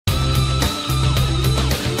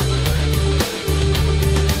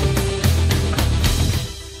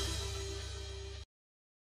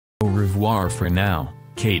revoir for now,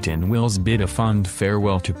 Kate and Will's bid a fond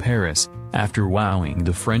farewell to Paris, after wowing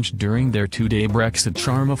the French during their two-day Brexit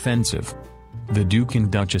charm offensive. The Duke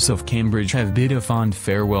and Duchess of Cambridge have bid a fond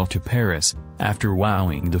farewell to Paris, after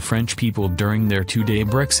wowing the French people during their two-day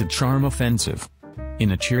Brexit charm offensive.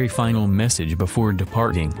 In a cheery final message before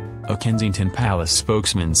departing, a Kensington Palace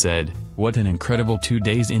spokesman said, "What an incredible 2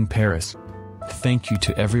 days in Paris. Thank you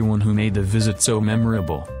to everyone who made the visit so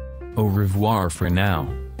memorable. Au revoir for now."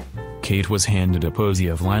 Kate was handed a posy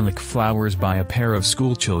of lilac flowers by a pair of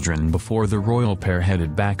schoolchildren before the royal pair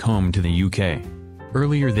headed back home to the UK.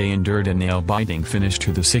 Earlier they endured a nail-biting finish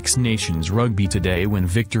to the Six Nations rugby today when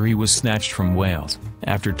victory was snatched from Wales,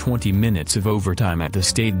 after 20 minutes of overtime at the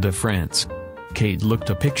Stade de France. Kate looked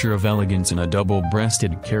a picture of elegance in a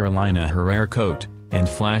double-breasted Carolina Herrera coat, and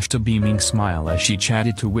flashed a beaming smile as she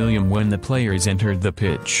chatted to William when the players entered the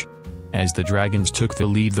pitch. As the Dragons took the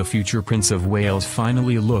lead, the future Prince of Wales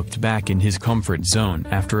finally looked back in his comfort zone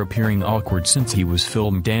after appearing awkward since he was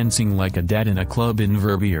filmed dancing like a dad in a club in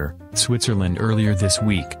Verbier, Switzerland earlier this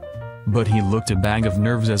week. But he looked a bag of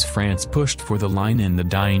nerves as France pushed for the line in the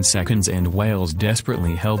dying seconds and Wales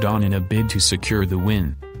desperately held on in a bid to secure the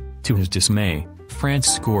win. To his dismay, France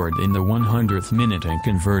scored in the 100th minute and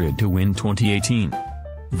converted to win 2018.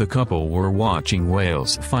 The couple were watching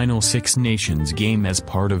Wales' final Six Nations game as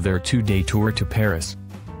part of their two-day tour to Paris.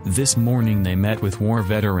 This morning they met with war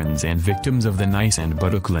veterans and victims of the Nice and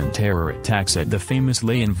Bataclan terror attacks at the famous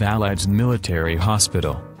Les Invalides military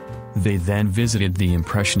hospital. They then visited the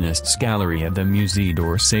Impressionists gallery at the Musée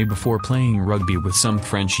d'Orsay before playing rugby with some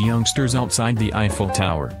French youngsters outside the Eiffel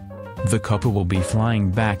Tower. The couple will be flying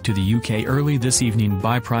back to the UK early this evening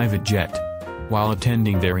by private jet. While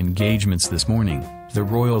attending their engagements this morning, the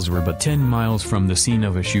royals were but 10 miles from the scene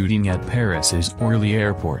of a shooting at Paris's Orly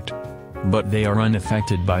airport. But they are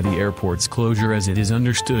unaffected by the airport's closure, as it is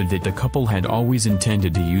understood that the couple had always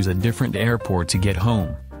intended to use a different airport to get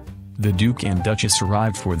home. The Duke and Duchess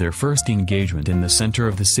arrived for their first engagement in the center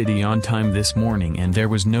of the city on time this morning, and there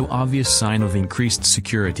was no obvious sign of increased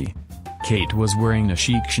security. Kate was wearing a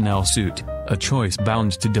chic Chanel suit, a choice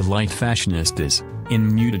bound to delight fashionistas,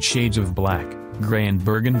 in muted shades of black, gray and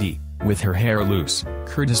burgundy, with her hair loose,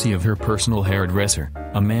 courtesy of her personal hairdresser,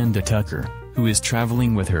 Amanda Tucker, who is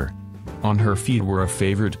traveling with her. On her feet were a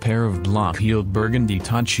favorite pair of block-heeled burgundy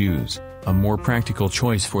taught shoes, a more practical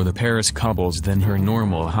choice for the Paris cobbles than her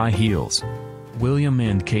normal high heels. William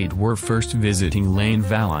and Kate were first visiting Les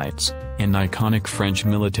Invalides, an iconic French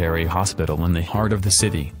military hospital in the heart of the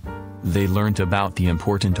city. They learnt about the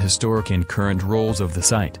important historic and current roles of the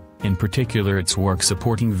site, in particular its work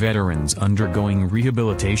supporting veterans undergoing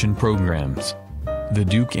rehabilitation programs. The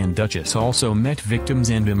Duke and Duchess also met victims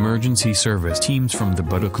and emergency service teams from the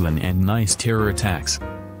Bataclan and Nice terror attacks.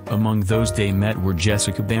 Among those they met were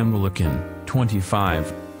Jessica Bamoulican,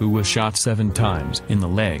 25, who was shot 7 times in the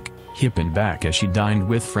leg, hip and back as she dined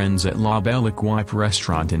with friends at La Belle Equipe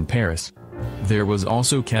restaurant in Paris. There was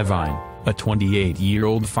also Kevin, a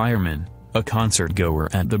 28-year-old fireman, a concert-goer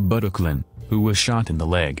at the Bataclan, who was shot in the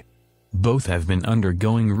leg. Both have been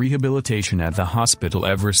undergoing rehabilitation at the hospital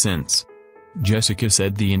ever since. Jessica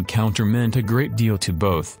said the encounter meant a great deal to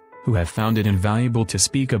both, who have found it invaluable to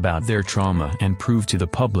speak about their trauma and prove to the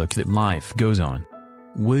public that life goes on.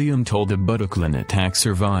 William told the Bataclan attack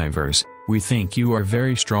survivors, "We think you are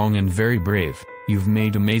very strong and very brave, you've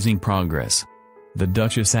made amazing progress." The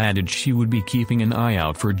Duchess added she would be keeping an eye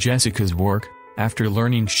out for Jessica's work, after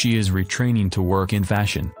learning she is retraining to work in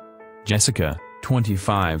fashion. Jessica,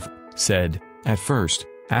 25, said, "At first,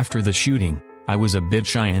 after the shooting, I was a bit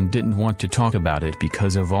shy and didn't want to talk about it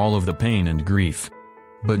because of all of the pain and grief.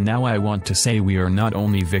 But now I want to say we are not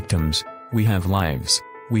only victims, we have lives,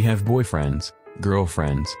 we have boyfriends,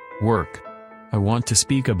 girlfriends, work. I want to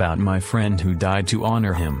speak about my friend who died to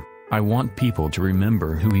honor him, I want people to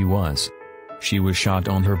remember who he was." She was shot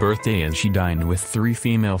on her birthday as she dined with 3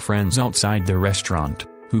 female friends outside the restaurant,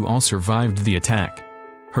 who all survived the attack.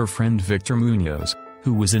 Her friend Victor Munoz,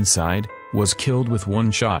 who was inside, was killed with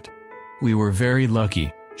 1 shot. "We were very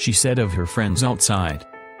lucky," she said of her friends outside.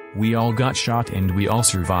 "We all got shot and we all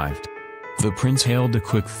survived." The prince hailed a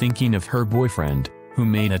quick thinking of her boyfriend, who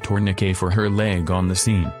made a tourniquet for her leg on the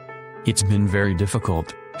scene. "It's been very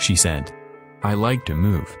difficult," she said. "I like to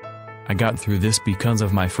move. I got through this because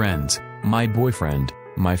of my friends, my boyfriend,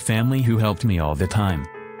 my family who helped me all the time."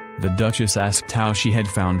 The Duchess asked how she had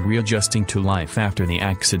found readjusting to life after the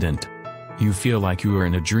accident. "You feel like you were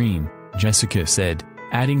in a dream," Jessica said,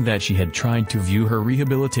 adding that she had tried to view her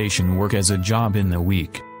rehabilitation work as a job in the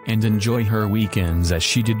week, and enjoy her weekends as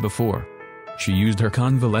she did before. She used her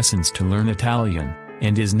convalescence to learn Italian,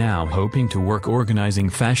 and is now hoping to work organizing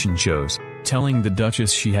fashion shows, telling the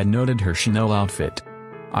Duchess she had noted her Chanel outfit.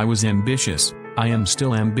 "I was ambitious, I am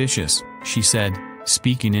still ambitious," she said,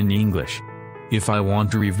 speaking in English. "If I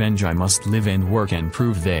want revenge I must live and work and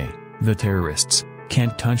prove they, the terrorists,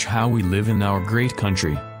 can't touch how we live in our great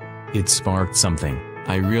country. It sparked something,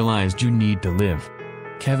 I realized you need to live."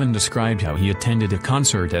 Kevin described how he attended a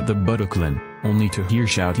concert at the Bataclan, only to hear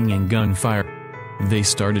shouting and gunfire. "They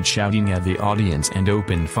started shouting at the audience and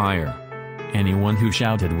opened fire. Anyone who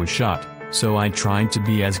shouted was shot, so I tried to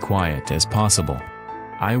be as quiet as possible.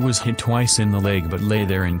 I was hit twice in the leg but lay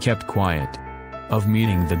there and kept quiet." Of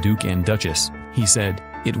meeting the Duke and Duchess, he said,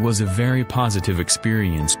 "It was a very positive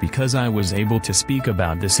experience because I was able to speak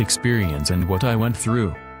about this experience and what I went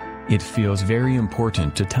through. It feels very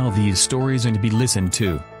important to tell these stories and be listened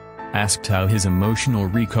to." Asked how his emotional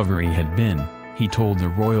recovery had been, he told the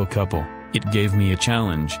royal couple, "It gave me a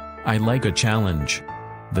challenge, I like a challenge."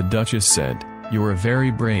 The Duchess said, "You're a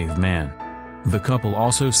very brave man." The couple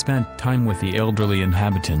also spent time with the elderly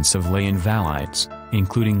inhabitants of Les Invalides,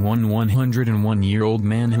 including one 101-year-old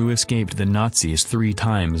man who escaped the Nazis 3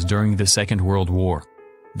 times during the Second World War.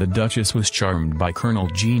 The Duchess was charmed by Colonel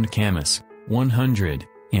Jean Camus, 100,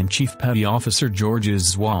 and Chief Petty Officer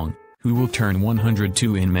Georges Zwang, who will turn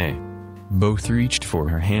 102 in May. Both reached for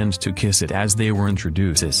her hand to kiss it as they were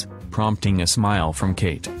introduced, prompting a smile from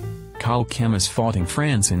Kate. Karl Camus fought in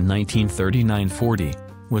France in 1939–40,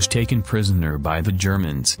 was taken prisoner by the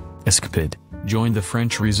Germans, escaped, joined the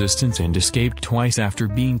French resistance and escaped twice after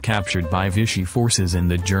being captured by Vichy forces and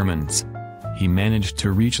the Germans. He managed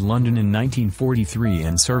to reach London in 1943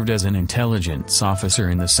 and served as an intelligence officer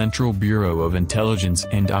in the Central Bureau of Intelligence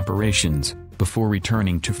and Operations, before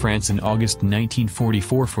returning to France in August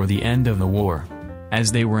 1944 for the end of the war.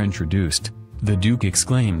 As they were introduced, the Duke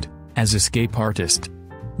exclaimed, "As escape artist."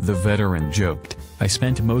 The veteran joked, "I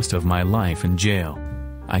spent most of my life in jail.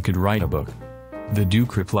 I could write a book." The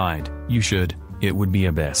Duke replied, "You should, it would be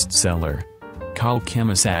a bestseller." Karl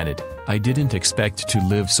Camus added, "I didn't expect to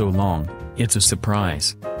live so long, it's a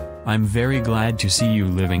surprise. I'm very glad to see you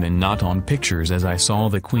living and not on pictures as I saw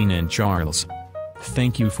the Queen and Charles.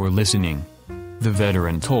 Thank you for listening." The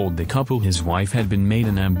veteran told the couple his wife had been made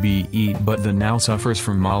an MBE but that now suffers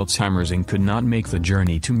from Alzheimer's and could not make the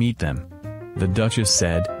journey to meet them. The Duchess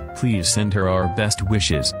said, "Please send her our best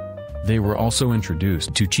wishes." They were also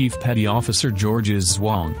introduced to Chief Petty Officer Georges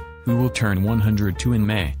Zwang, who will turn 102 in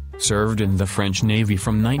May, served in the French Navy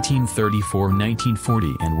from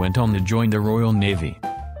 1934–1940 and went on to join the Royal Navy.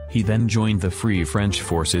 He then joined the Free French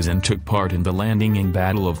Forces and took part in the landing in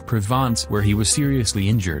Battle of Provence where he was seriously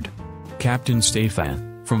injured. Captain Stéphane,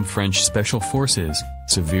 from French Special Forces,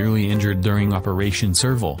 severely injured during Operation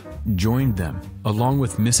Serval, joined them, along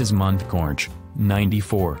with Mrs. Montcorch,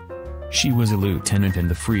 94. She was a lieutenant in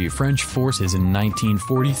the Free French Forces in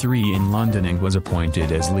 1943 in London and was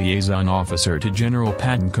appointed as liaison officer to General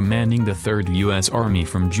Patton commanding the 3rd U.S. Army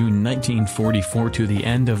from June 1944 to the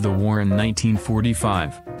end of the war in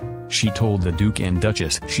 1945. She told the Duke and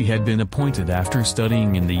Duchess she had been appointed after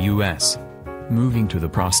studying in the U.S. Moving to the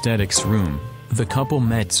prosthetics room, the couple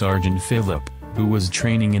met Sergeant Philip, who was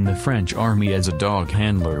training in the French army as a dog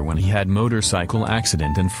handler when he had motorcycle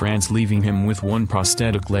accident in France leaving him with one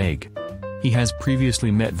prosthetic leg. He has previously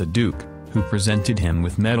met the Duke, who presented him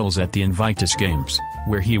with medals at the Invictus Games,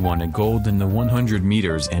 where he won a gold in the 100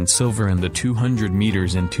 meters and silver in the 200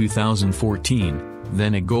 meters in 2014,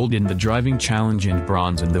 then a gold in the driving challenge and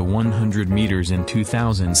bronze in the 100 meters in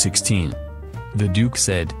 2016. The Duke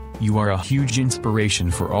said, "You are a huge inspiration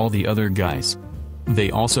for all the other guys." They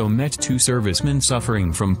also met 2 servicemen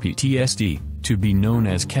suffering from PTSD, to be known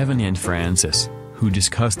as Kevin and Francis, who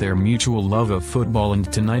discussed their mutual love of football and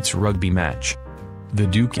tonight's rugby match. The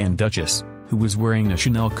Duke and Duchess, who was wearing a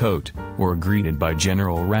Chanel coat, were greeted by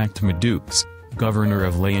General Ractmadux, governor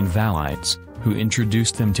of Les Invalides, who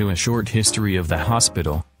introduced them to a short history of the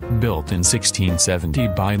hospital, built in 1670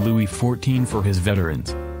 by Louis XIV for his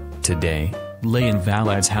veterans. Today, Les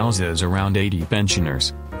Invalides houses around 80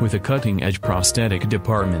 pensioners, with a cutting-edge prosthetic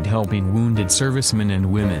department helping wounded servicemen and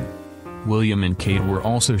women. William and Kate were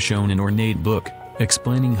also shown an ornate book,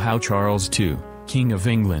 explaining how Charles II, King of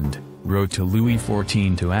England, wrote to Louis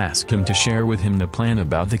XIV to ask him to share with him the plan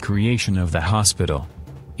about the creation of the hospital.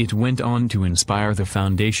 It went on to inspire the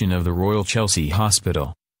foundation of the Royal Chelsea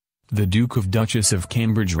Hospital. The Duke and Duchess of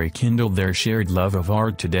Cambridge rekindled their shared love of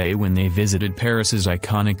art today when they visited Paris's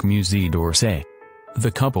iconic Musée d'Orsay.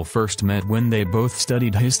 The couple first met when they both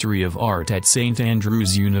studied history of art at St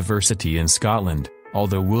Andrews University in Scotland,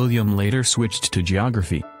 although William later switched to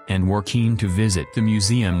geography, and were keen to visit the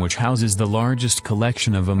museum which houses the largest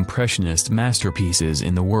collection of Impressionist masterpieces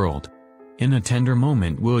in the world. In a tender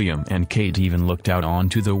moment, William and Kate even looked out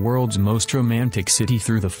onto the world's most romantic city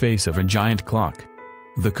through the face of a giant clock.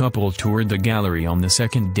 The couple toured the gallery on the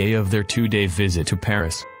second day of their two-day visit to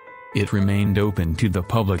Paris. It remained open to the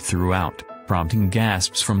public throughout, prompting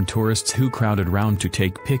gasps from tourists who crowded round to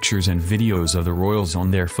take pictures and videos of the royals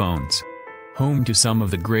on their phones. Home to some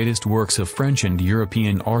of the greatest works of French and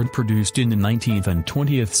European art produced in the 19th and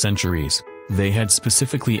 20th centuries, they had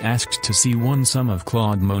specifically asked to see some of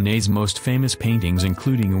Claude Monet's most famous paintings,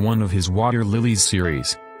 including one of his Water Lilies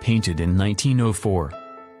series, painted in 1904.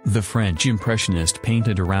 The French Impressionist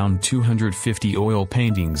painted around 250 oil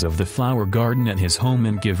paintings of the flower garden at his home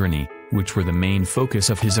in Giverny, which were the main focus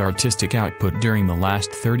of his artistic output during the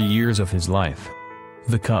last 30 years of his life.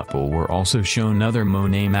 The couple were also shown other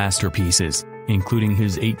Monet masterpieces, including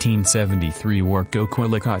his 1873 work Au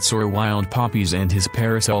Quelicots or Wild Poppies and his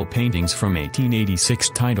Parasol paintings from 1886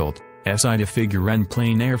 titled, Essai de figure en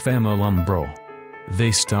plein air femme à l'ombre.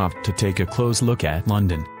 They stopped to take a close look at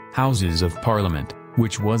London, Houses of Parliament,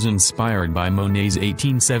 which was inspired by Monet's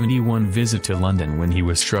 1871 visit to London when he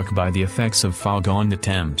was struck by the effects of fog on the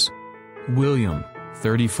Thames. William,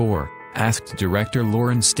 34, asked director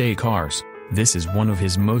Lawrence Stacars, "This is one of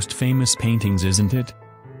his most famous paintings, isn't it?"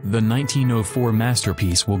 The 1904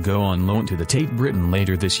 masterpiece will go on loan to the Tate Britain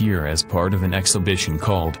later this year as part of an exhibition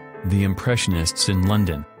called, The Impressionists in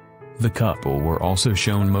London. The couple were also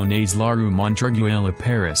shown Monet's La Rue Montorgueil at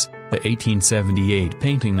Paris, the 1878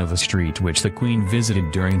 painting of a street which the Queen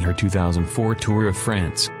visited during her 2004 tour of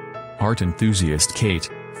France. Art enthusiast Kate,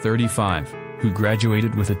 35, who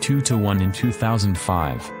graduated with a 2:1 in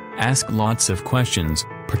 2005, asked lots of questions,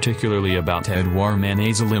 particularly about Edouard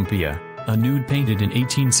Manet's Olympia, a nude painted in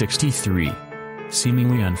 1863.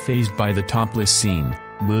 Seemingly unfazed by the topless scene,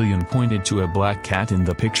 William pointed to a black cat in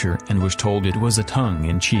the picture and was told it was a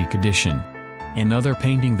tongue-in-cheek addition. Another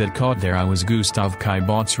painting that caught their eye was Gustave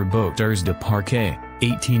Caillebott's Raboteurs de Parquet,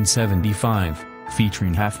 1875,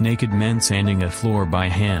 featuring half-naked men sanding a floor by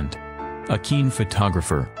hand. A keen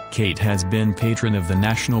photographer, Kate has been patron of the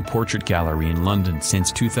National Portrait Gallery in London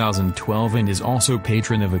since 2012 and is also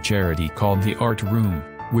patron of a charity called the Art Room,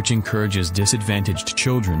 which encourages disadvantaged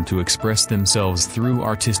children to express themselves through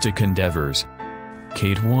artistic endeavors.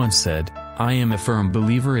 Kate once said, "I am a firm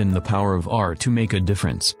believer in the power of art to make a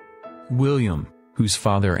difference." William, whose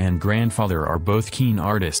father and grandfather are both keen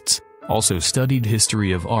artists, also studied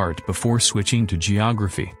history of art before switching to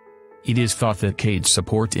geography. It is thought that Kate's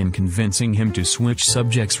support in convincing him to switch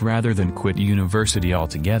subjects rather than quit university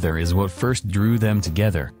altogether is what first drew them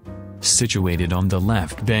together. Situated on the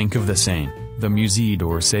left bank of the Seine, the Musée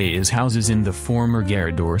d'Orsay is houses in the former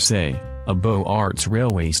Gare d'Orsay, a Beaux Arts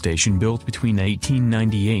railway station built between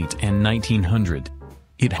 1898 and 1900.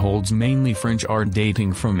 It holds mainly French art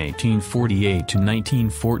dating from 1848 to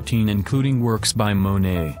 1914, including works by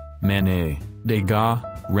Monet, Manet, Degas,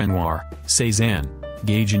 Renoir, Cézanne,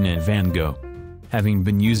 Gauguin and Van Gogh. Having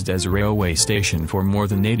been used as a railway station for more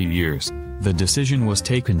than 80 years, the decision was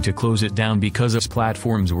taken to close it down because its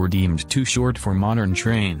platforms were deemed too short for modern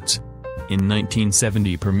trains. In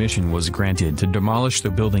 1970 permission was granted to demolish the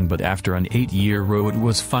building, but after an 8-year row it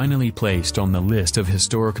was finally placed on the list of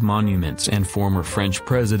historic monuments, and former French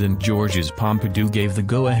President Georges Pompidou gave the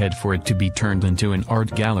go-ahead for it to be turned into an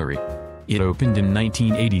art gallery. It opened in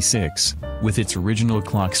 1986, with its original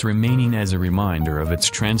clocks remaining as a reminder of its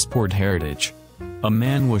transport heritage. A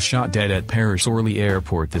man was shot dead at Paris Orly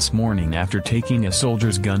Airport this morning after taking a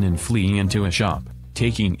soldier's gun and fleeing into a shop,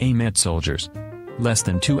 taking aim at soldiers. Less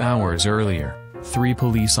than 2 hours earlier, 3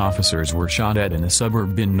 police officers were shot at in a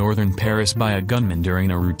suburb in northern Paris by a gunman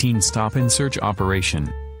during a routine stop-and-search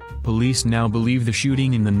operation. Police now believe the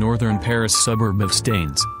shooting in the northern Paris suburb of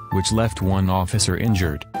Staines, which left 1 officer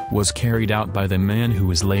injured, was carried out by the man who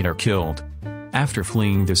was later killed. After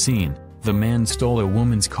fleeing the scene, the man stole a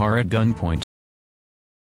woman's car at gunpoint